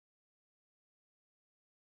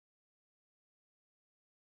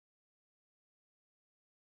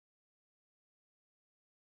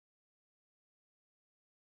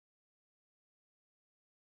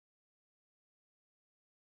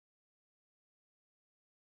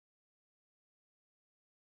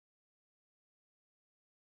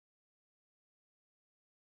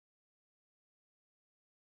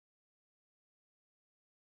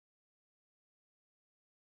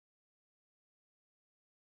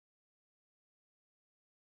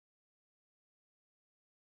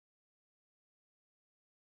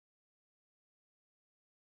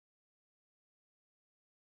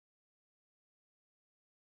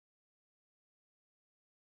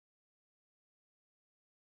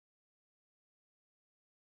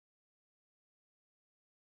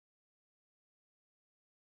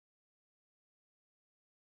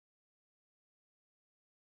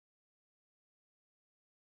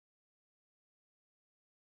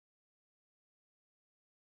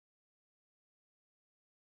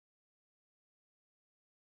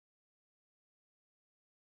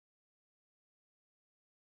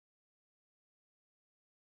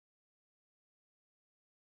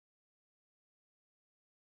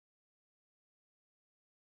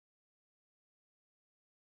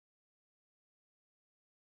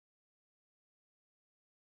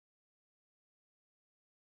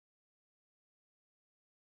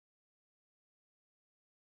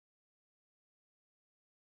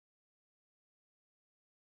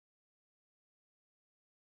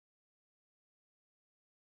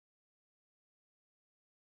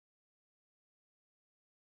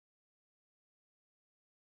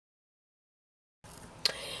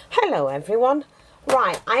Hello everyone.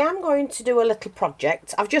 Right, I am going to do a little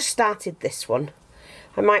project. I've just started this one.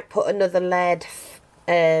 I might put another layered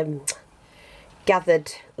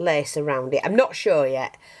gathered lace around it. I'm not sure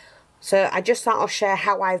yet. So I just thought I'll share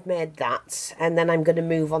how I've made that, and then I'm going to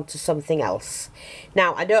move on to something else.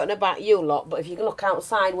 Now, I don't know about you lot, but if you can look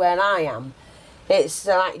outside where I am, it's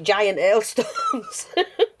like giant hailstones.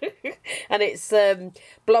 And it's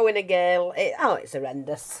blowing a gale. It's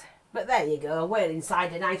horrendous. But there you go, we're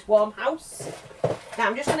inside a nice warm house. Now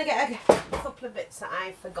I'm just going to get a couple of bits that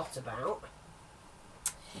I forgot about.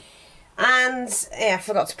 And yeah, I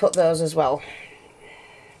forgot to put those as well.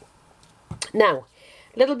 Now,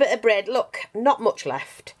 a little bit of braid. Look, not much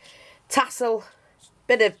left. Tassel,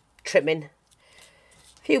 bit of trimming.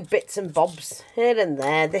 A few bits and bobs here and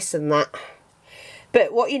there, this and that.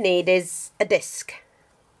 But what you need is a disc.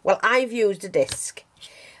 Well, I've used a disc.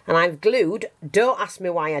 And I've glued, don't ask me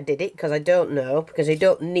why I did it, because I don't know, because you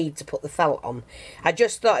don't need to put the felt on. I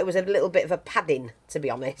just thought it was a little bit of a padding, to be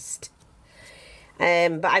honest.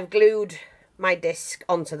 But I've glued my disc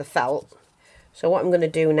onto the felt. So what I'm going to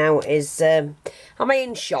do now is, am I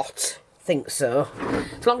in shot? Think so.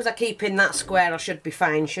 As long as I keep in that square, I should be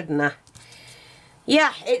fine, shouldn't I?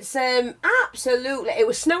 Yeah, it's absolutely, it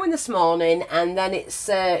was snowing this morning, and then it's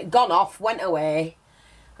gone off, went away.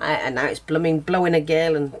 And now it's blowing a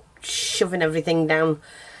gale and shoving everything down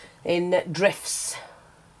in drifts.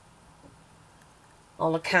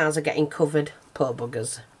 All the cars are getting covered. Poor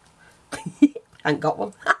buggers. Ain't got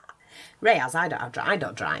one. Ray has. I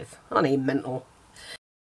don't drive. I'm even mental.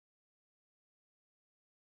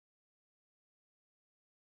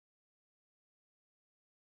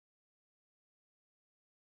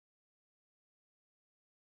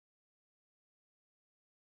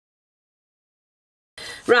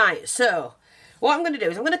 Right, so what I'm going to do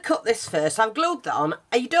is I'm going to cut this first. I've glued that on.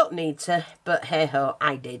 You don't need to, but hey ho,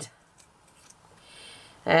 I did.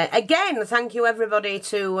 Again, thank you everybody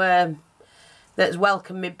to that's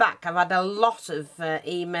welcomed me back. I've had a lot of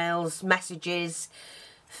emails, messages,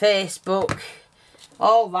 Facebook,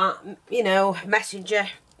 all that, you know, Messenger,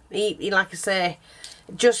 like I say,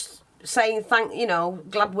 just saying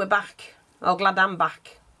glad we're back, or glad I'm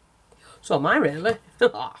back. So am I really.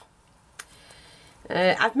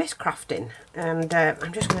 I've missed crafting, and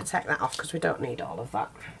I'm just going to take that off because we don't need all of that.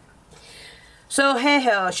 So hey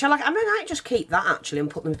ho, I might just keep that actually and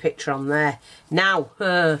put the picture on there. Now,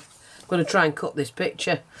 I'm going to try and cut this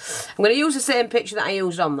picture. I'm going to use the same picture that I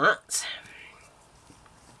used on that.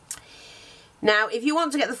 Now, if you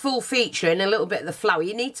want to get the full feature in a little bit of the flower,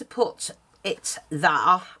 you need to put it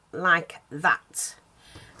there, like that.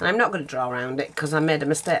 And I'm not going to draw around it because I made a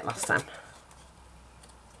mistake last time.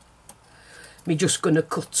 Me just gonna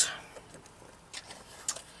cut.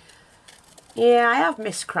 Yeah, I have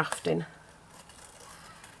missed crafting.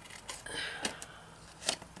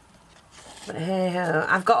 But hey ho,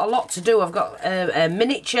 I've got a lot to do. I've got a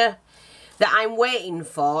miniature that I'm waiting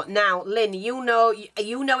for. Now, Lynn, you know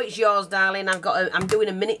it's yours, darling. I'm doing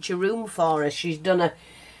a miniature room for her. She's done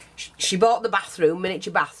she bought the bathroom,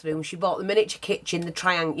 miniature bathroom. She bought the miniature kitchen, the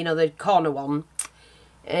triangle, you know, the corner one.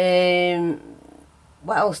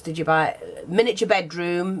 What else did you buy? Miniature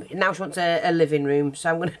bedroom. Now she wants a living room, so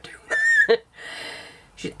I'm going to do that.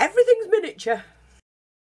 Everything's miniature.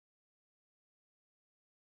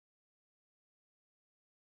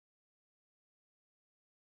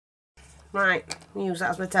 Right, use that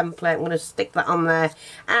as my template. I'm going to stick that on there.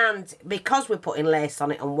 And because we're putting lace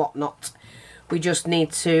on it and whatnot, we just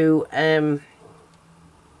need to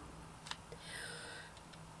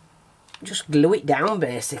just glue it down,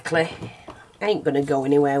 basically. Ain't gonna go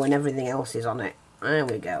anywhere when everything else is on it. There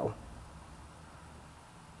we go.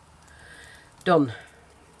 Done.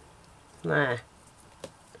 There.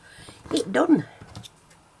 It done.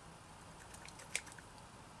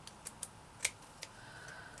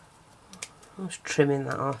 I'm just trimming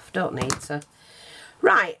that off. Don't need to.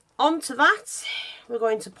 Right, onto that. We're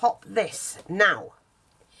going to pop this. Now,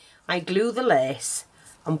 I glue the lace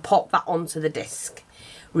and pop that onto the disc.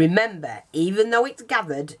 Remember, even though it's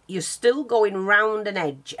gathered, you're still going round an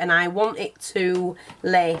edge, and I want it to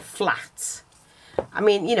lay flat. I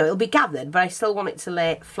mean, you know, it'll be gathered, but I still want it to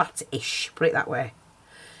lay flat-ish, put it that way.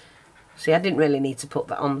 See, I didn't really need to put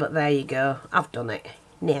that on, but there you go. I've done it.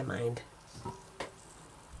 Never mind.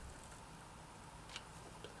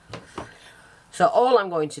 So all I'm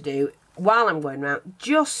going to do, while I'm going round,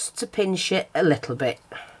 just to pinch it a little bit.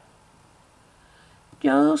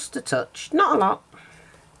 Just a touch, not a lot.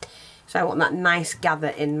 So I want that nice gather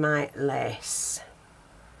in my lace.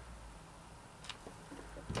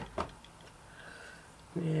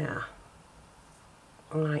 Yeah.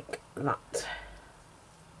 Like that.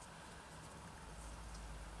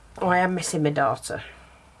 Oh, I am missing my daughter.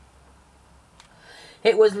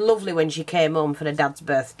 It was lovely when she came home for her dad's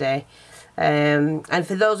birthday. And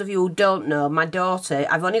for those of you who don't know, my daughter,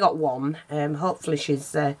 I've only got one. Hopefully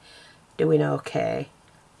she's doing okay.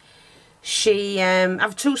 She, I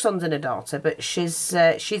have 2 sons and a daughter, but she's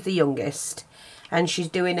the youngest. And she's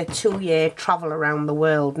doing a 2-year travel around the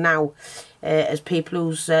world. Now, as people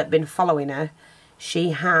who's been following her, she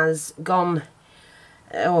has gone,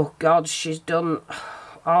 oh God, she's done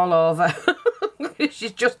all over.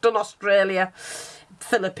 She's just done Australia,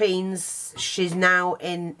 Philippines. She's now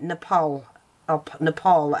in Nepal.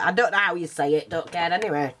 Nepal. I don't know how you say it, don't care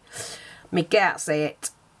anyway. Me can't say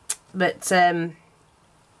it. But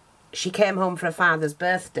she came home for her father's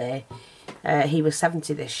birthday. He was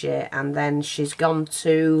 70 this year, and then she's gone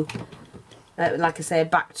to, like I say,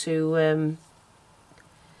 back to,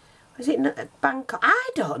 was it Bangkok? I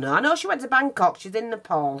don't know. I know she went to Bangkok. She's in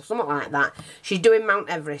Nepal, something like that. She's doing Mount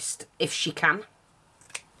Everest, if she can.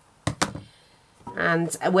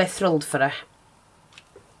 And we're thrilled for her.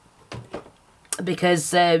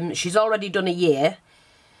 Because she's already done a year.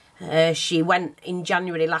 She went in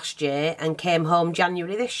January last year and came home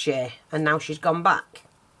January this year. And now she's gone back.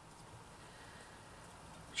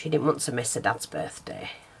 She didn't want to miss her dad's birthday.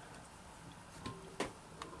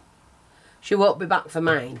 She won't be back for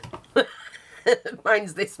mine.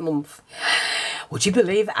 Mine's this month. Would you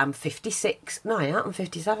believe it? I'm 56. No, I aren't. I'm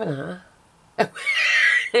 57, aren't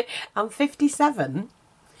I? I'm 57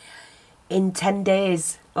 in 10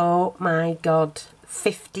 days. Oh my God.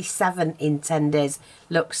 57 in 10 days.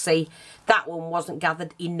 Look, see, that one wasn't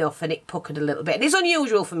gathered enough and it puckered a little bit. And it's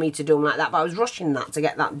unusual for me to do them like that, but I was rushing that to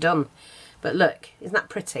get that done. But look, isn't that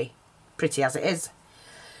pretty? Pretty as it is.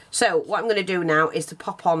 So what I'm going to do now is to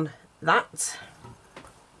pop on that,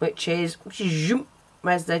 which is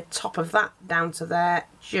where's the top of that down to there.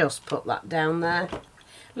 Just put that down there.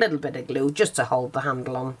 A little bit of glue just to hold the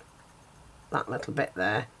handle on. That little bit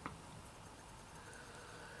there.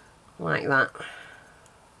 Like that.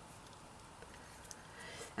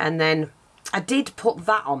 And then I did put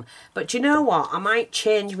that on. But you know what? I might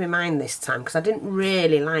change my mind this time because I didn't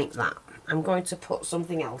really like that. I'm going to put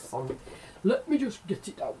something else on. Let me just get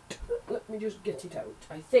it out. Let me just get it out.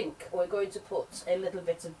 I think we're going to put a little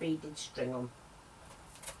bit of beaded string on.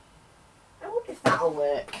 I wonder if that'll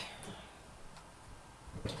work.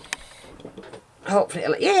 Hopefully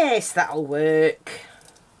it'll, yes, that'll work.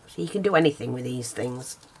 So you can do anything with these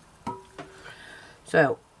things.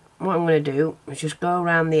 So what I'm going to do is just go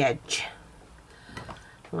around the edge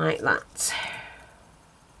like that.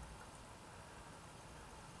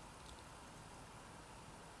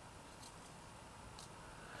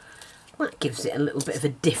 That gives it a little bit of a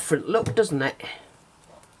different look, doesn't it?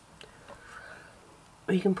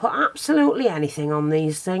 You can put absolutely anything on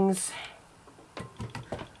these things.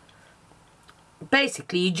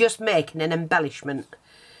 Basically, you're just making an embellishment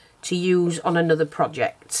to use on another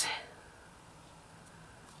project.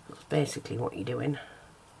 That's basically what you're doing.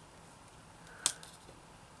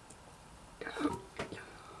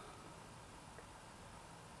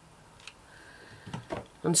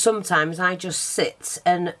 And sometimes I just sit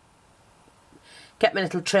and get my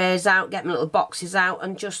little trays out, get my little boxes out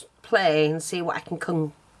and just play and see what I can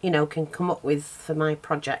come, can come up with for my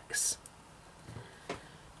projects.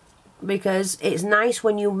 Because it's nice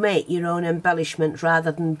when you make your own embellishments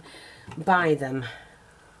rather than buy them.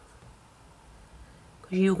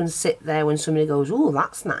 Because you can sit there when somebody goes, oh,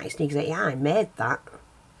 that's nice. And you can say, yeah, I made that.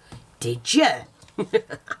 Did you?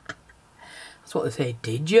 That's what they say,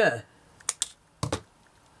 did you?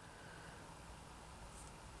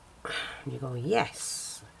 And you go,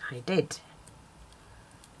 yes, I did.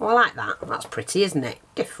 Well, I like that. That's pretty, isn't it?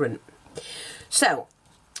 Different. So,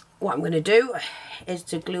 what I'm going to do is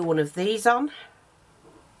to glue one of these on.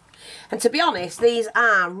 And to be honest, these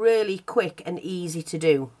are really quick and easy to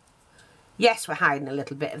do. Yes, we're hiding a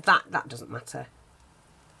little bit of that. That doesn't matter.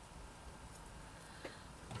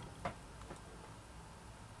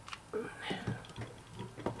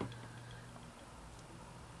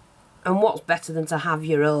 And what's better than to have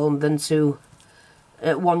your own than to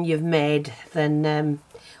one you've made than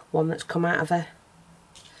one that's come out of a...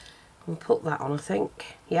 We'll put that on, I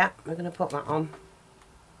think. Yeah, we're going to put that on.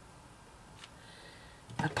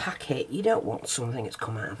 A packet. You don't want something that's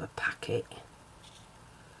come out of a packet.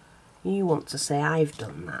 You want to say, I've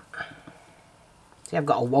done that. See, I've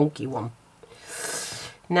got a wonky one.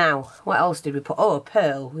 Now, what else did we put? Oh, a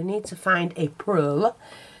pearl. We need to find a pearl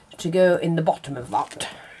to go in the bottom of that.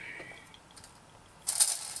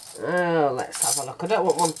 Oh, let's have a look. I don't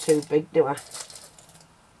want one too big, do I?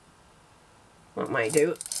 That might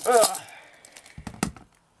do. Ugh.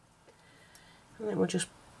 And then we'll just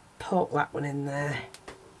poke that one in there.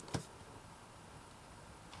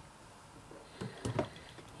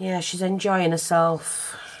 Yeah, she's enjoying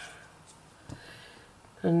herself.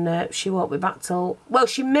 And she won't be back till... Well,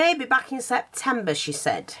 she may be back in September, she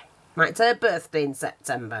said. Right, it's her birthday in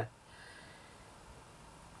September.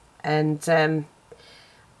 And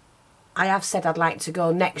I have said I'd like to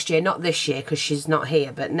go next year. Not this year, because she's not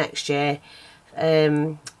here. But next year,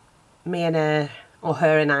 me and her, or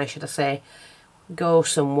her and I, should I say, go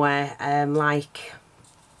somewhere, like...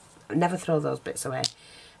 Never throw those bits away.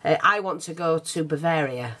 I want to go to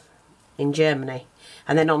Bavaria in Germany.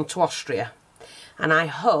 And then on to Austria. And I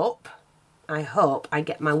hope I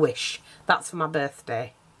get my wish. That's for my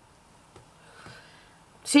birthday.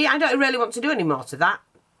 See, I don't really want to do any more to that.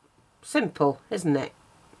 Simple, isn't it?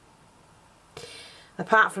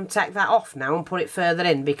 Apart from take that off now and put it further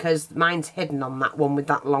in, because mine's hidden on that one with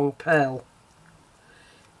that long pearl.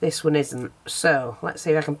 This one isn't. So, let's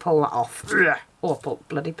see if I can pull that off. Oh, I put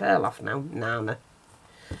bloody pearl off now. Nana.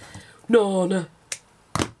 Nana.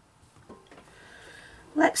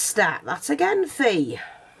 Let's start that again, Fee.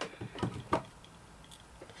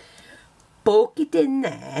 Poke it in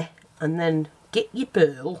there and then get your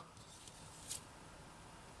pearl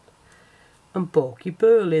and poke your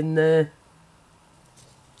pearl in there.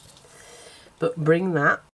 But bring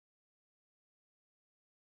that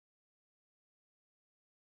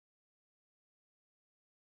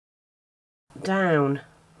down.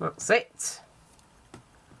 That's it.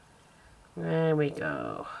 There we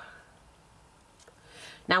go.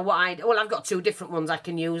 Now well, I've got two different ones I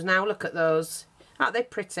can use now. Look at those. Aren't they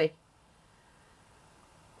pretty?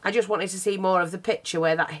 I just wanted to see more of the picture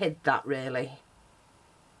where that hid that, really.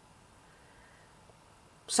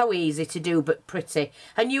 So easy to do, but pretty.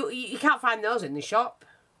 And you can't find those in the shop.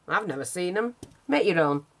 I've never seen them. Make your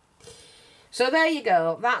own. So there you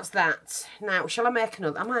go. That's that. Now, shall I make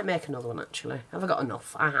another? I might make another one, actually. Have I got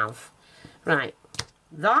enough? I have. Right.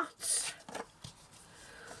 That.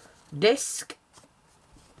 Disc.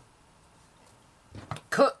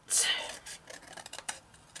 Cut.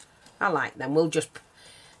 I like them. We'll just...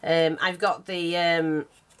 I've got the...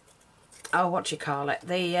 oh, what do you call it?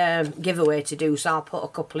 The giveaway to do, so I'll put a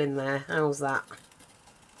couple in there. How's that?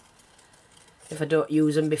 If I don't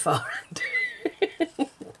use them beforehand.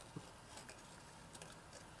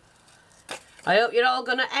 I hope you're all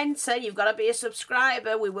going to enter. You've got to be a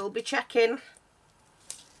subscriber. We will be checking.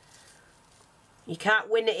 You can't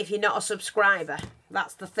win it if you're not a subscriber.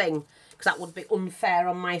 That's the thing. Because that would be unfair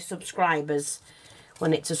on my subscribers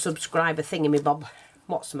when it's a subscriber thingamabob.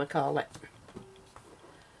 What's I call it?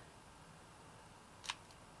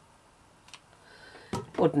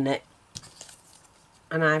 Wouldn't it?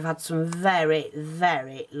 And I've had some very,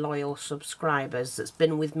 very loyal subscribers that's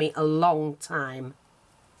been with me a long time.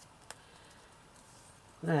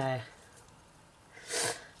 There.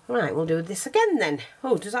 Right, we'll do this again then.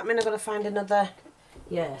 Oh, does that mean I've got to find another?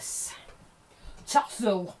 Yes.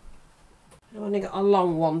 Tassel. I've only got a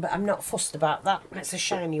long one, but I'm not fussed about that. It's a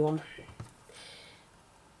shiny one.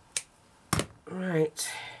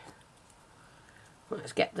 Right.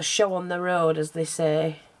 Let's get the show on the road, as they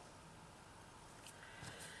say.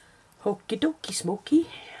 Okie dokie, smoky.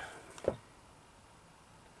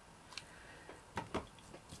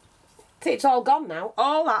 See, it's all gone now.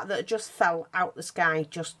 All that just fell out the sky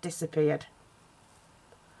just disappeared.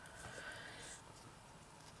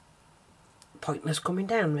 Pointless coming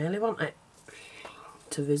down, really, wasn't it?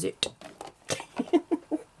 To visit.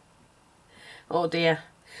 Oh dear.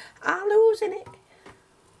 I'm losing it.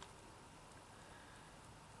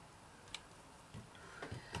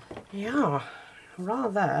 Yeah,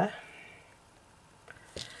 rather.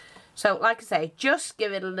 So, like I say, just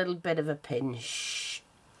give it a little bit of a pinch.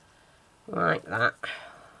 Like that.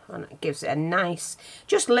 And it gives it a nice,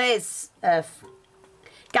 just lays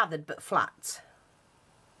gathered but flat.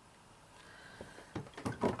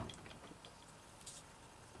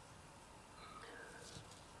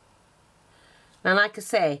 Now, like I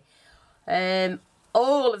say,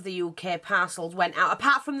 all of the UK parcels went out,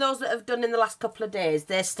 apart from those that have done in the last couple of days.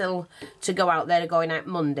 They're still to go out. They're going out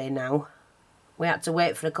Monday now. We had to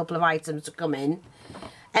wait for a couple of items to come in.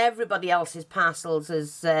 Everybody else's parcels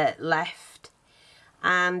has left.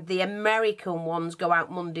 And the American ones go out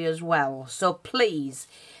Monday as well. So please,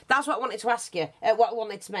 that's what I wanted to ask you, what I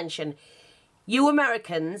wanted to mention. You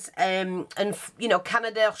Americans, and you know,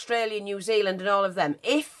 Canada, Australia, New Zealand and all of them,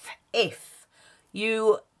 if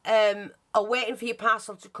you are waiting for your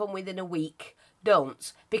parcel to come within a week,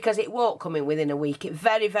 don't, because it won't come in within a week. It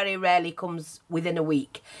very, very rarely comes within a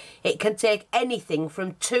week. It can take anything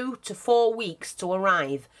from 2 to 4 weeks to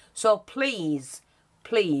arrive. So please,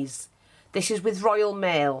 please, This is with Royal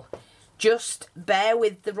Mail. Just bear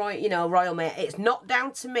with the Royal Mail. It's not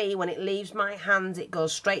down to me. When it leaves my hands, it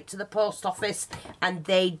goes straight to the post office and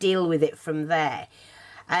they deal with it from there.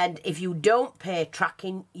 And if you don't pay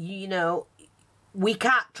tracking, you know, we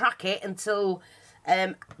can't track it until,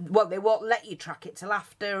 well, they won't let you track it till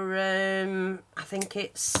after, I think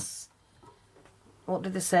it's, what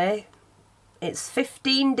did they say? It's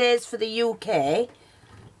 15 days for the UK,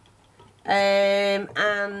 and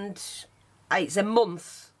it's a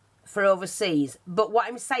month for overseas. But what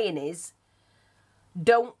I'm saying is,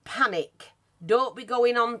 don't panic. Don't be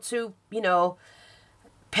going on to, you know,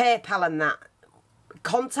 PayPal and that.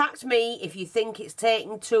 Contact me if you think it's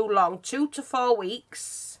taking too long, 2 to 4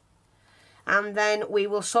 weeks, and then we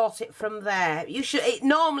will sort it from there. It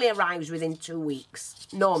normally arrives within 2 weeks,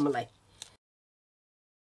 normally.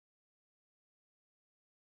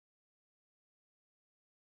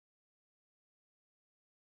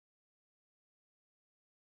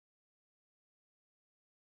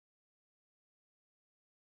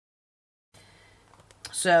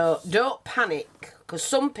 So don't panic, because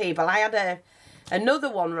some people, I had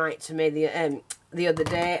another one write to me the other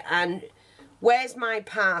day, and where's my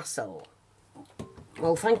parcel?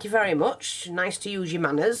 Well, thank you very much. Nice to use your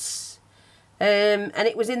manners. And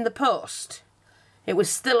it was in the post. It was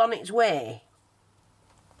still on its way.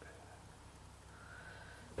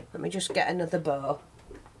 Let me just get another bow.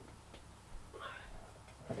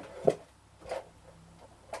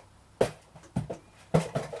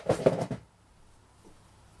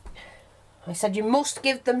 I said you must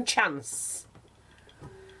give them chance.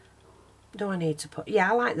 Do I need to put...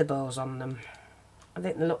 Yeah, I like the bows on them. I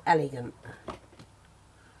think they look elegant.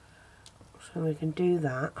 So we can do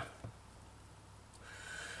that.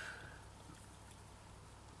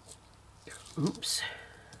 Oops.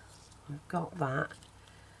 We've got that.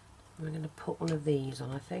 We're going to put one of these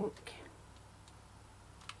on, I think.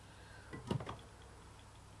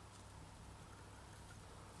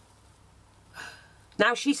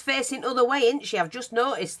 Now she's facing the other way, isn't she? I've just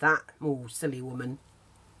noticed that. Oh, silly woman.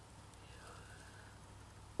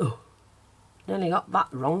 Oh, nearly got that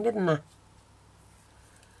wrong, didn't I?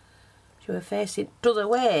 She was facing the other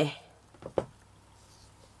way.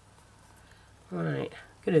 Right,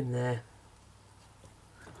 get in there.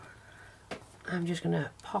 I'm just going to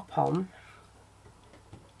pop on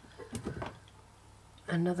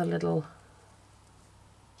another little...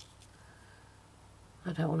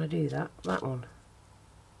 I don't want to do that. That one.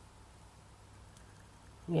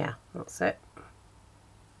 Yeah, that's it.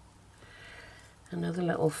 Another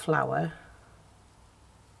little flower.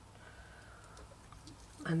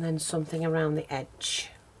 And then something around the edge.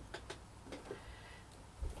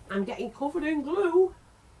 I'm getting covered in glue.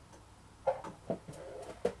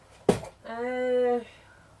 Let's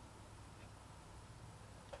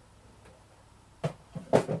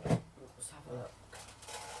have a look.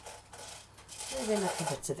 Maybe a little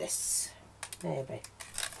bit of this. Maybe.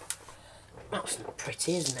 That's not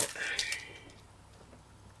pretty, isn't it?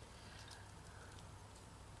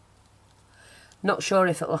 Not sure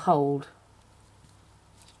if it'll hold.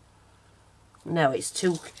 No, it's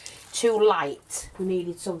too light. We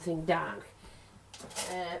needed something dark.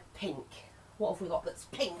 Pink. What have we got that's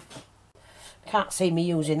pink? Can't see me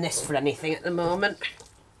using this for anything at the moment.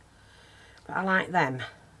 But I like them.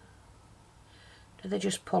 Do they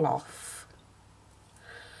just pull off?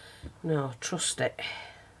 No, trust it.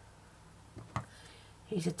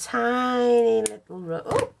 He's a tiny little rose.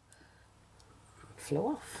 Oh! Flew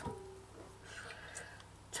off.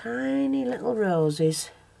 Tiny little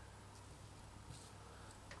roses.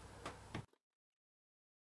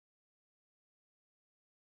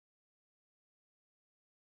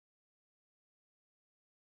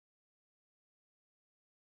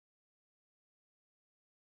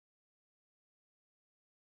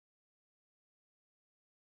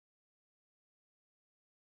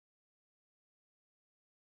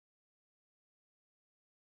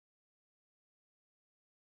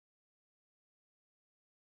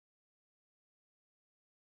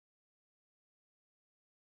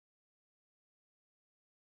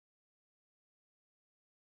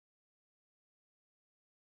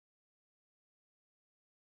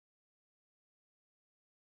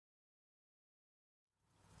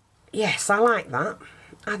 Yes, I like that.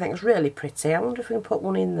 I think it's really pretty. I wonder if we can put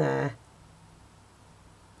one in there.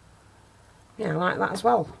 Yeah, I like that as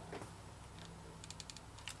well.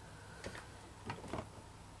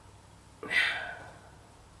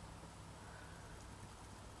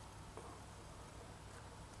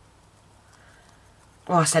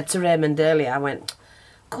 Oh, I said to Raymond earlier, I went,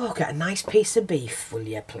 go get a nice piece of beef, will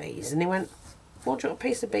you please? And he went, What do you want a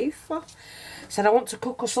piece of beef for? Said, I want to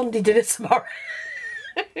cook a Sunday dinner tomorrow.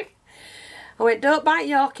 I went, don't bite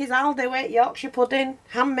Yorkies, I'll do it. Yorkshire pudding,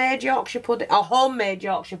 handmade Yorkshire pudding, or homemade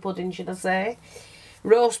Yorkshire pudding, should I say.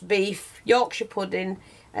 Roast beef, Yorkshire pudding,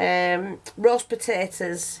 roast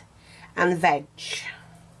potatoes and veg.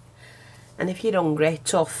 And if you're hungry,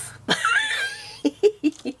 tough.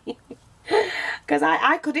 Because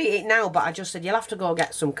I could eat it now, but I just said, you'll have to go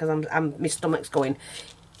get some, because my stomach's going,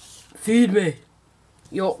 feed me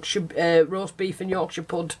Yorkshire roast beef and Yorkshire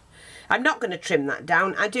pud. I'm not going to trim that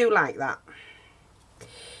down. I do like that.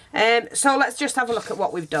 So let's just have a look at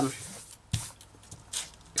what we've done.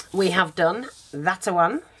 We have done that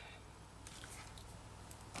one,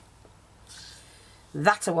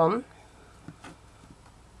 that one,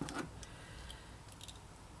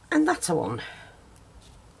 and that one.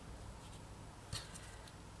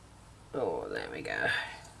 Oh, there we go.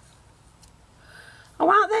 Oh,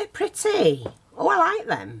 aren't they pretty? Oh, I like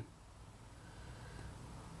them.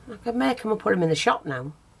 I can make them and put them in the shop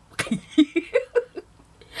now.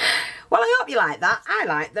 Well, I hope you like that. I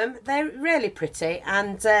like them. They're really pretty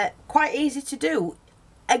and quite easy to do.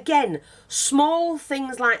 Again, small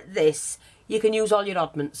things like this, you can use all your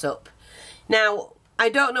oddments up. Now, I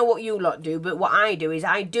don't know what you lot do, but what I do is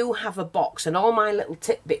I do have a box and all my little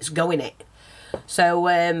tidbits go in it. So,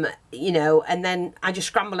 you know, and then I just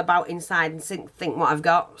scramble about inside and think what I've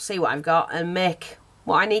got, see what I've got, and make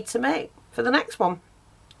what I need to make for the next one.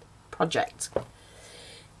 Project.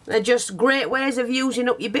 They're just great ways of using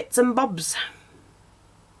up your bits and bobs.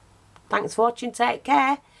 Thanks for watching, take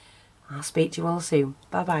care. I'll speak to you all soon.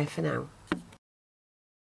 Bye bye for now.